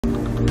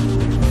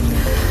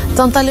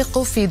تنطلق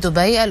في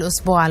دبي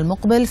الأسبوع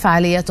المقبل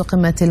فعالية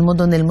قمة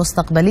المدن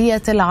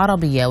المستقبلية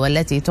العربية،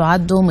 والتي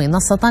تعد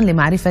منصة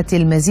لمعرفة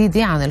المزيد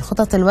عن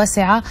الخطط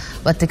الواسعة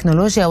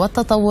والتكنولوجيا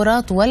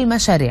والتطورات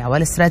والمشاريع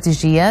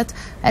والاستراتيجيات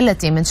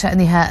التي من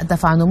شأنها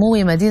دفع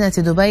نمو مدينة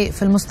دبي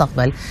في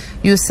المستقبل.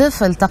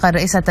 يوسف التقى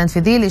الرئيس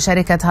التنفيذي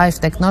لشركة هايف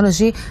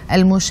تكنولوجي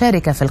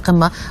المشاركة في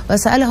القمة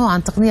وسأله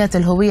عن تقنية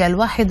الهوية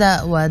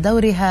الواحدة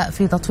ودورها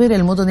في تطوير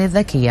المدن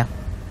الذكية.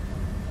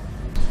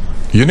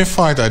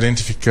 Unified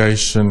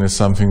identification is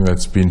something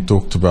that's been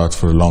talked about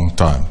for a long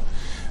time.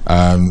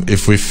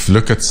 If we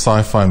look at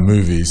sci-fi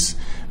movies,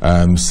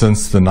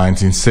 since the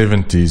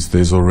 1970s,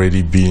 there's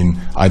already been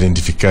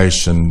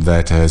identification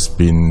that has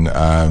been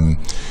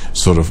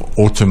sort of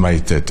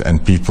automated,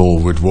 and people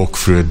would walk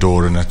through a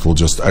door and it will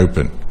just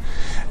open.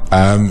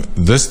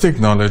 This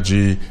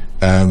technology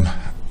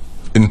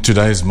in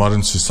today's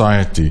modern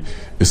society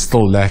is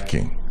still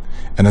lacking.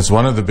 And it's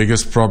one of the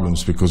biggest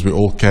problems because we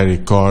all carry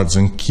cards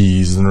and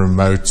keys and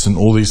remotes and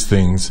all these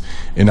things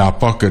in our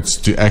pockets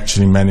to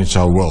actually manage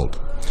our world.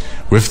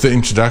 With the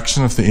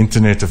introduction of the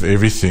Internet of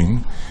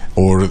Everything,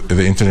 or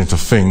the Internet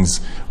of Things,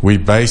 we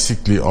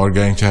basically are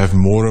going to have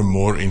more and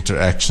more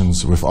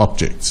interactions with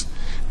objects.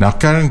 Now,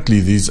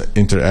 currently, these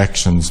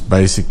interactions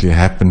basically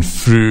happen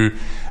through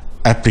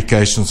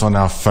applications on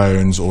our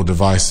phones or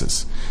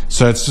devices.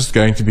 So it's just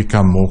going to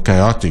become more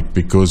chaotic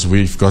because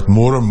we've got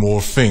more and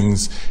more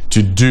things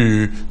to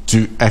do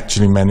to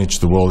actually manage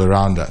the world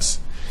around us.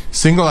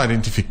 Single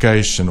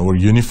identification or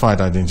unified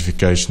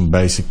identification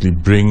basically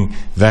bring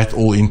that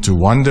all into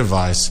one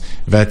device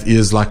that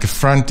is like a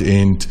front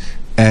end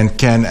and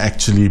can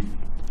actually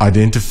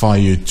identify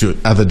you to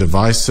other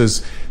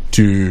devices,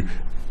 to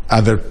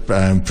other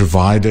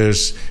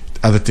providers,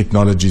 other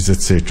technologies,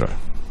 etc.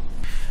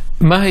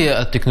 ما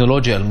هي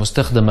التكنولوجيا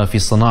المستخدمة في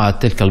صناعة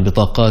تلك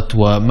البطاقات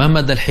وما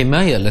مدى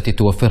الحماية التي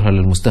توفرها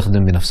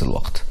للمستخدم بنفس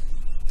الوقت؟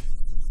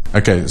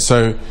 Okay,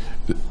 so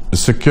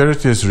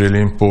security is really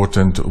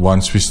important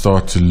once we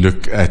start to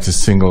look at a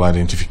single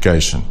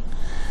identification.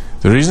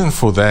 The reason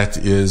for that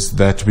is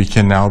that we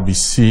can now be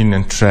seen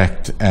and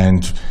tracked,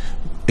 and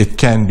it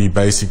can be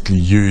basically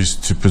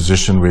used to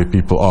position where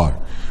people are.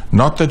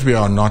 Not that we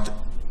are not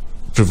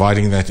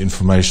providing that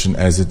information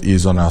as it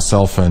is on our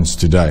cell phones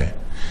today,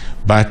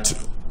 but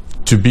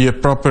to be a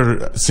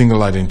proper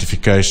single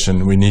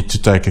identification, we need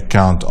to take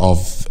account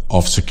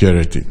of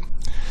security.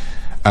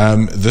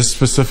 This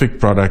specific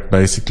product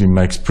basically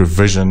makes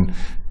provision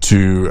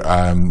to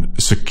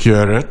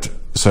secure it.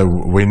 So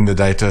when the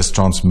data is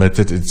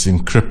transmitted, it's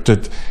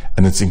encrypted,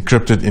 and it's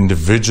encrypted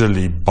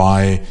individually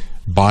by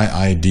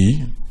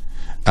ID.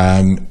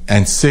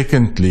 And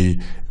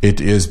secondly,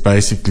 it is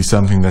basically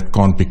something that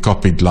can't be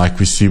copied like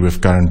we see with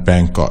current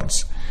bank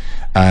cards.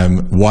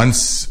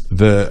 Once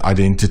the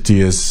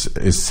identity is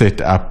set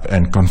up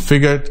and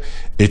configured,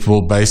 it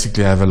will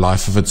basically have a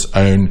life of its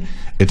own.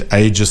 It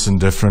ages in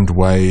different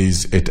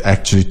ways. It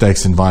actually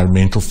takes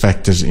environmental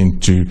factors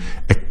into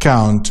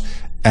account,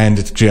 and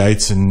it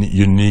creates a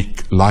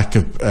unique, like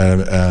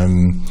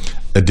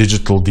a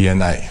digital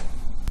DNA.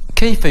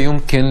 كيف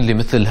يمكن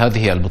لمثل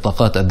هذه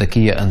البطاقات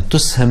الذكية أن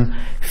تسهم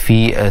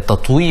في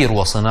تطوير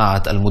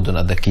وصناعة المدن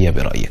الذكية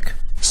برأيك؟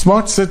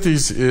 Smart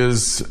cities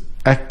is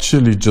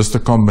actually just a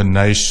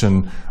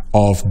combination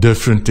of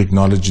different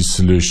technology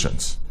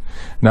solutions.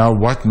 Now,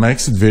 what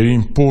makes it very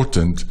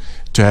important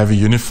to have a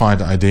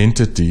unified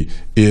identity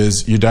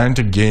is you don't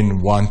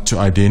again want to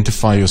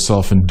identify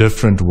yourself in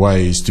different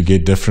ways to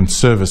get different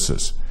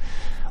services.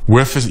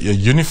 With a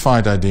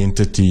unified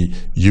identity,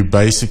 you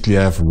basically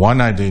have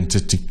one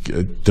identity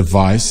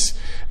device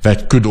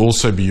that could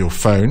also be your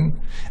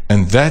phone,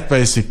 and that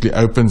basically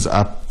opens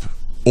up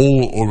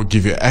all, or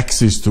give you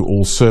access to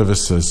all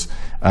services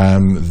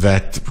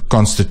that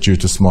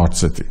constitute a smart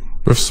city.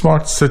 With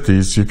smart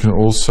cities, you can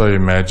also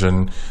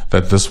imagine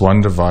that this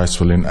one device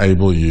will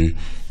enable you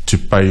to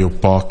pay your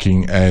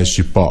parking as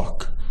you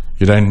park.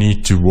 You don't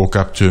need to walk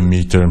up to a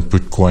meter and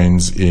put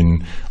coins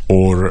in,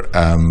 or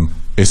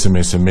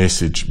SMS a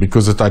message,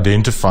 because it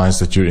identifies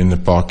that you're in the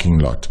parking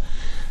lot.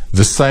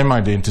 The same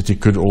identity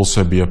could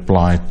also be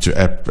applied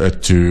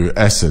to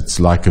assets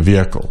like a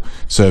vehicle.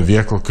 So a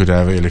vehicle could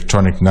have an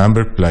electronic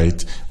number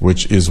plate,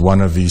 which is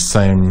one of these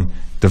same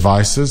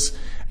devices,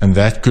 and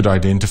that could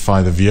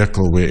identify the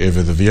vehicle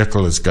wherever the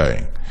vehicle is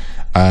going.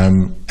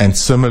 And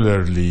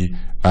similarly,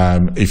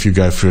 if you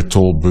go through a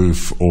toll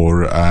booth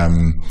or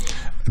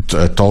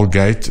a toll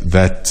gate,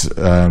 that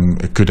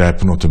could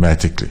happen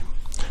automatically.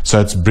 So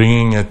it's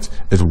bringing it,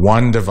 that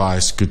one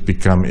device could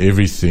become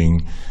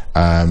everything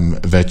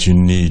that you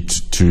need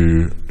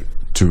to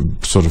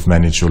sort of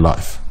manage your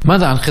life.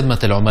 ماذا عن خدمة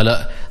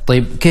العملاء؟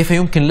 طيب كيف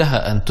يمكن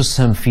لها أن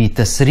تسهم في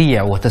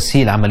تسريع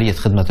وتسهيل عملية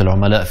خدمة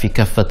العملاء في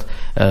كافة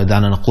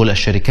دعنا نقول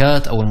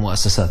الشركات أو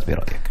المؤسسات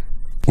برأيك؟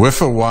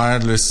 With a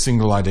wireless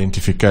single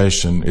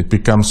identification, it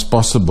becomes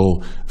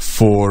possible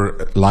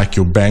for, like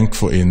your bank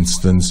for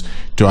instance,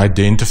 to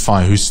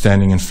identify who's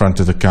standing in front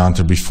of the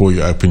counter before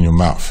you open your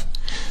mouth.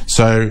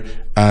 So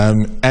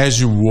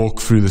as you walk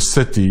through the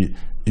city,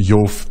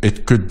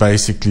 it could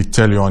basically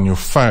tell you on your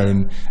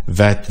phone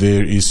that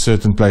there is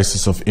certain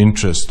places of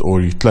interest,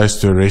 or you're close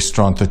to a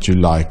restaurant that you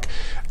like.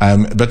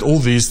 But all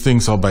these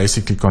things are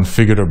basically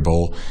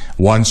configurable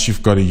once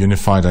you've got a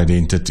unified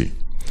identity.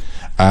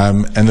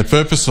 And the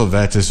purpose of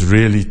that is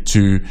really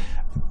to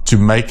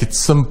make it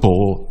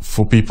simple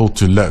for people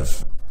to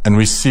live. And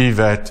we see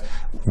that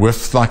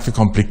with like the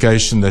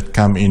complication that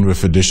come in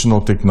with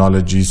additional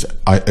technologies,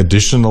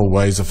 additional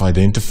ways of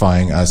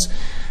identifying us,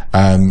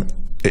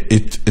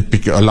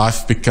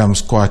 life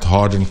becomes quite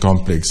hard and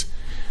complex.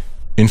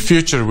 In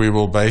future, we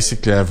will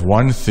basically have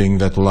one thing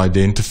that will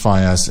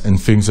identify us, and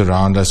things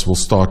around us will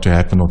start to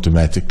happen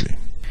automatically.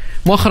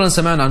 مؤخرا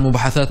سمعنا عن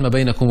مباحثات ما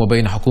بينكم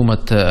وبين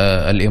حكومة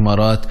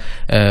الإمارات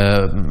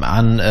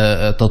عن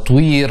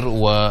تطوير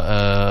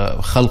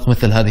وخلق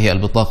مثل هذه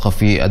البطاقة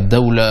في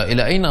الدولة.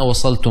 إلى أين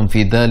وصلتم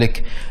في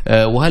ذلك؟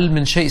 وهل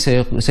من شيء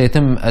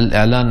سيتم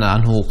الإعلان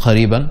عنه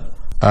قريبا؟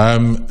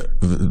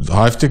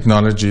 Hive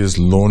Technology is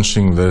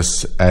launching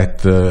this at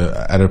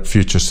the Arab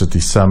Future City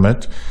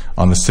Summit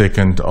on the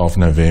 2nd of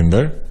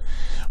November.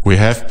 We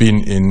have been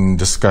in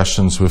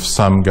discussions with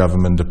some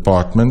government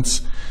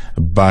departments,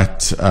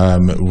 but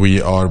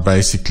we are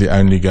basically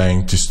only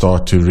going to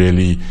start to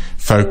really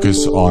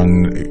focus on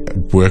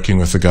working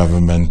with the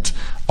government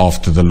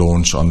after the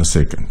launch on the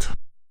 2nd.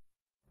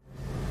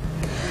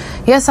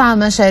 يسعى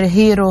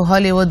مشاهير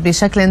هوليوود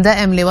بشكل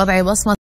دائم لوضع بصمة